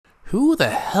Who the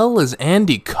hell is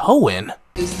Andy Cohen?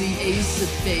 Is the Ace of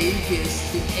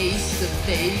Vegas, the Ace of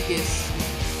Vegas.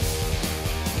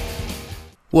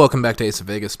 Welcome back to Ace of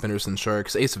Vegas, Spinners and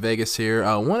Sharks. Ace of Vegas here.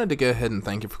 I wanted to go ahead and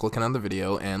thank you for clicking on the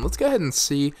video, and let's go ahead and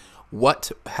see what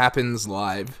happens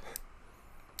live.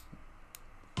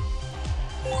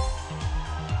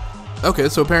 Okay,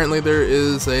 so apparently there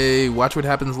is a Watch What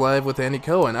Happens Live with Andy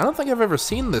Cohen. I don't think I've ever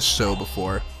seen this show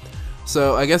before,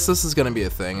 so I guess this is going to be a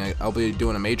thing. I'll be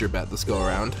doing a major bet this go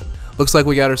around. Looks like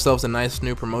we got ourselves a nice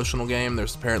new promotional game.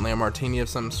 There's apparently a martini of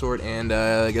some sort, and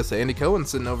I guess Andy Cohen's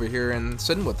sitting over here and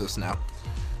sitting with us now.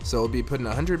 So we'll be putting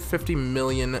 150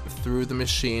 million through the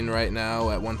machine right now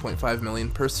at 1.5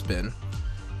 million per spin.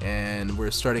 And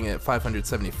we're starting at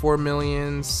 574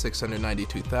 million,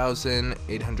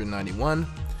 692,891.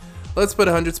 Let's put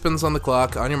 100 spins on the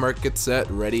clock. On your mark, get set,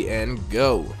 ready, and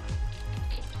go.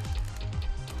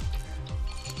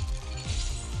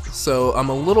 So I'm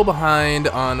a little behind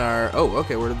on our... Oh,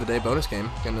 okay, word of the day bonus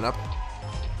game coming up.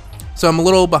 So I'm a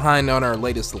little behind on our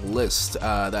latest list.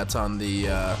 That's on the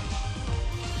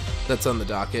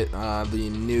docket. The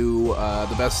new,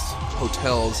 the best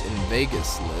hotels in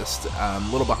Vegas list. I'm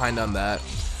a little behind on that.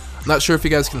 I'm not sure if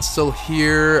you guys can still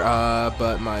hear,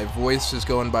 but my voice is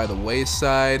going by the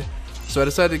wayside. So I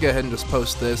decided to go ahead and just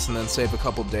post this and then save a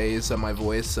couple days of my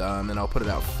voice, and I'll put it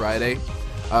out Friday.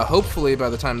 Hopefully by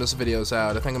the time this video is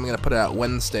out, I think I'm going to put it out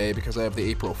Wednesday because I have the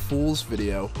April Fool's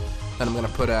video that I'm going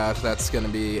to put out. That's going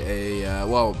to be a,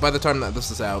 well, by the time that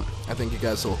this is out, I think you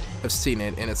guys will have seen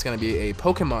it, and it's going to be a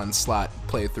Pokemon slot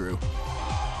playthrough.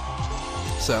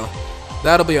 So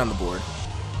that'll be on the board.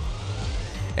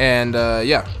 And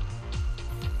yeah.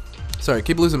 Sorry, I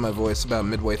keep losing my voice about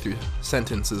midway through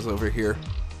sentences over here.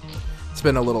 It's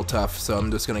been a little tough, so I'm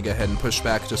just going to go ahead and push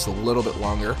back just a little bit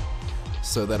longer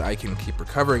so that I can keep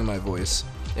recovering my voice,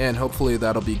 and hopefully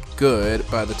that'll be good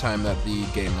by the time that the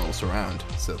game rolls around,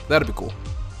 so that'll be cool.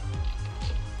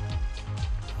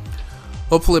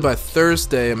 Hopefully by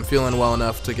Thursday I'm feeling well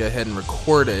enough to go ahead and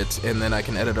record it, and then I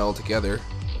can edit it all together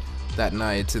that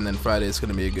night, and then Friday is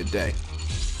going to be a good day.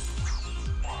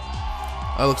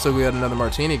 Oh, looks like we got another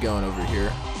martini going over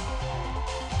here.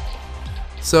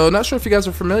 So, not sure if you guys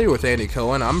are familiar with Andy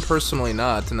Cohen. I'm personally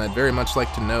not, and I'd very much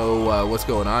like to know what's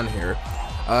going on here.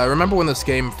 I remember when this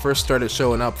game first started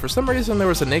showing up, for some reason there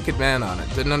was a naked man on it.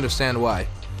 Didn't understand why.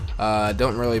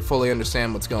 Don't really fully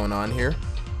understand what's going on here.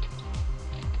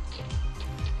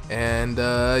 And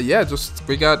yeah, just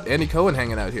we got Andy Cohen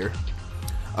hanging out here.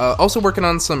 Also working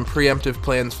on some preemptive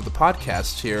plans for the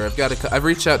podcast here. I've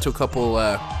reached out to a couple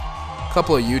of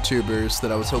YouTubers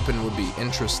that I was hoping would be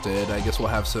interested. I guess we'll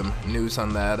have some news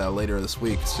on that later this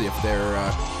week, see if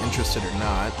they're interested or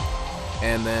not.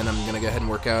 And then I'm going to go ahead and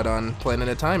work out on planning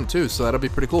a time too, so that'll be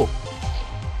pretty cool.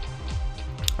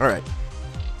 Alright.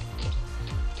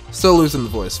 Still losing the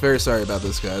voice. Very sorry about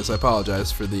this, guys. I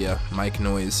apologize for the mic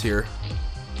noise here.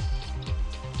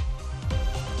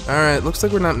 Alright, looks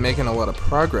like we're not making a lot of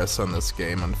progress on this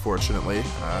game, unfortunately.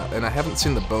 And I haven't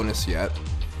seen the bonus yet.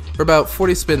 We're about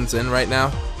 40 spins in right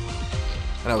now,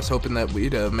 and I was hoping that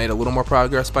we'd have made a little more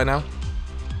progress by now.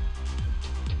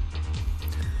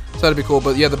 So that'd be cool,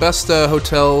 but yeah, the best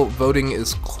hotel voting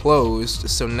is closed,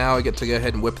 so now I get to go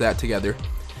ahead and whip that together.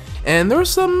 And there were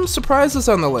some surprises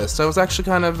on the list. I was actually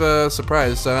kind of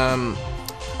surprised.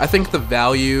 I think the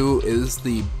value is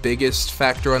the biggest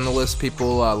factor on the list.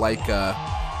 People like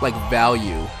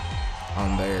value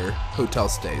on their hotel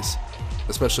stays.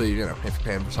 Especially, you know, if you're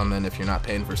paying for something. If you're not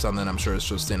paying for something, I'm sure it's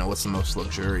just, you know, what's the most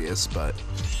luxurious. But,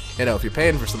 you know, if you're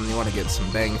paying for something, you want to get some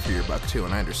bang for your buck, too,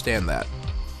 and I understand that.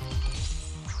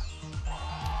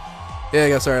 Yeah, I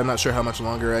guess, sorry, I'm not sure how much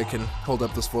longer I can hold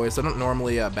up this voice. I don't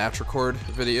normally batch record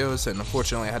videos, and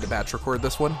unfortunately I had to batch record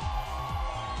this one.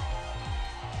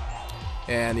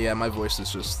 And, yeah, my voice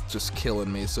is just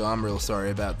killing me, so I'm real sorry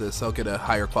about this. I'll get a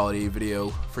higher quality video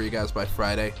for you guys by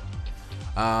Friday.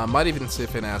 Might even see if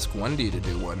I can ask Wendy to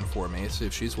do one for me, see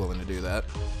if she's willing to do that.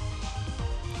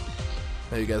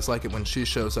 Now you guys like it when she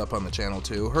shows up on the channel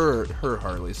too. Her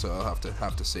Harley, so I'll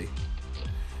have to see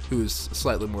who's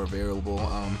slightly more available.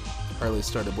 Harley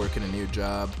started working a new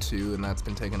job too, and that's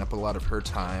been taking up a lot of her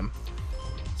time.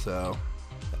 So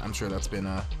I'm sure that's been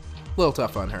a little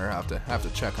tough on her. I'll have to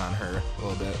check on her a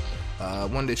little bit.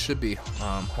 Wendy should be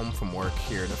home from work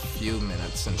here in a few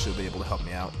minutes, and she'll be able to help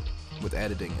me out with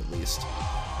editing at least.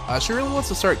 She really wants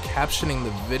to start captioning the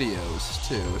videos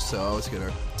too, so I was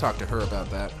gonna talk to her about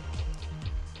that.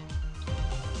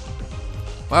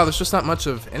 Wow, there's just not much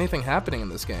of anything happening in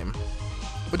this game,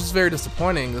 which is very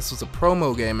disappointing. This was a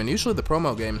promo game, and usually the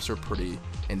promo games are pretty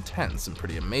intense and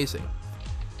pretty amazing.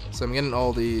 So I'm getting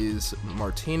all these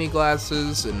martini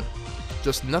glasses and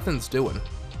just nothing's doing.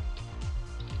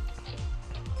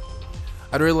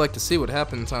 I'd really like to see what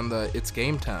happens on the It's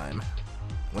Game Time,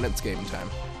 when it's game time.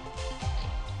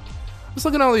 Just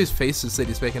look at all these faces that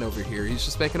he's making over here. He's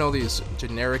just making all these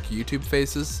generic YouTube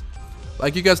faces.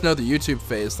 Like, you guys know the YouTube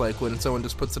face, like when someone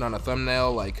just puts it on a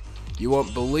thumbnail, like, you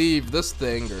won't believe this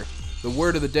thing, or the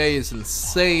word of the day is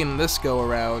insane this go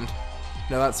around.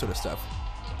 You know, that sort of stuff.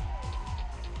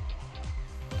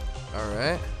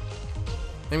 Alright.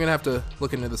 I'm gonna have to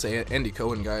look into this Andy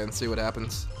Cohen guy and see what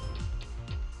happens.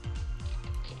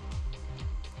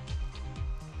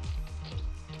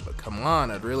 But come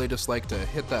on, I'd really just like to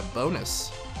hit that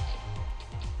bonus.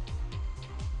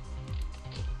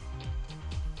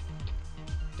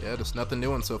 Yeah, just nothing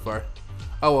doing so far.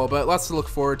 Oh well, but lots to look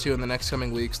forward to in the next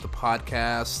coming weeks. The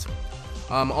podcast.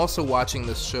 I'm also watching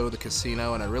this show, The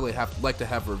Casino, and I really like to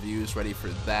have reviews ready for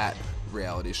that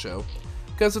reality show.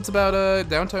 Because it's about a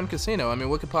downtown casino. I mean,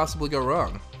 what could possibly go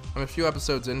wrong? I'm a few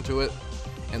episodes into it,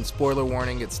 and spoiler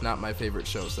warning, it's not my favorite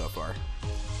show so far.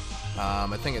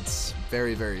 I think it's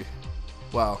very, very...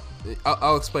 Well,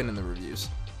 I'll explain in the reviews.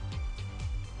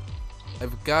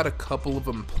 I've got a couple of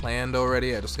them planned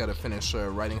already. I just got to finish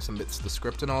writing some bits of the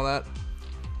script and all that.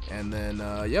 And then,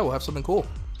 yeah, we'll have something cool.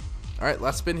 Alright,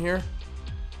 last spin here.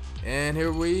 And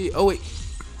here we... Oh, wait.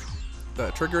 Did I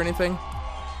trigger anything?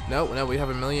 No, we have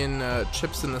a million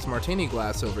chips in this martini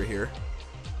glass over here.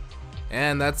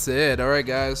 And that's it. Alright,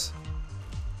 guys.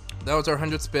 That was our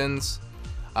 100 spins.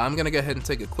 I'm going to go ahead and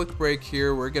take a quick break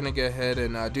here. We're going to go ahead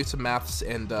and do some maths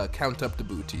and count up the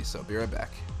booty. So I'll be right back.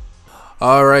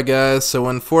 Alright, guys. So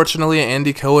unfortunately,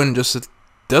 Andy Cohen just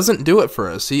doesn't do it for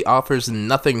us. He offers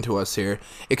nothing to us here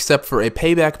except for a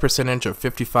payback percentage of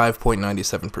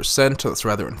 55.97%. That's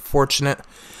rather unfortunate.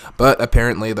 But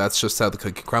apparently that's just how the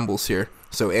cookie crumbles here.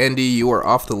 So Andy, you are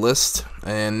off the list,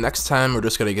 and next time we're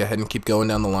just gonna go ahead and keep going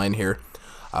down the line here.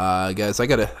 Guys, I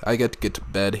got to get to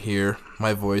bed here.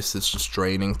 My voice is just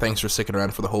draining. Thanks for sticking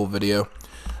around for the whole video.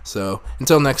 So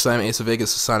until next time, Ace of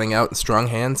Vegas is signing out. Strong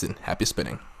hands and happy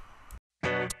spinning.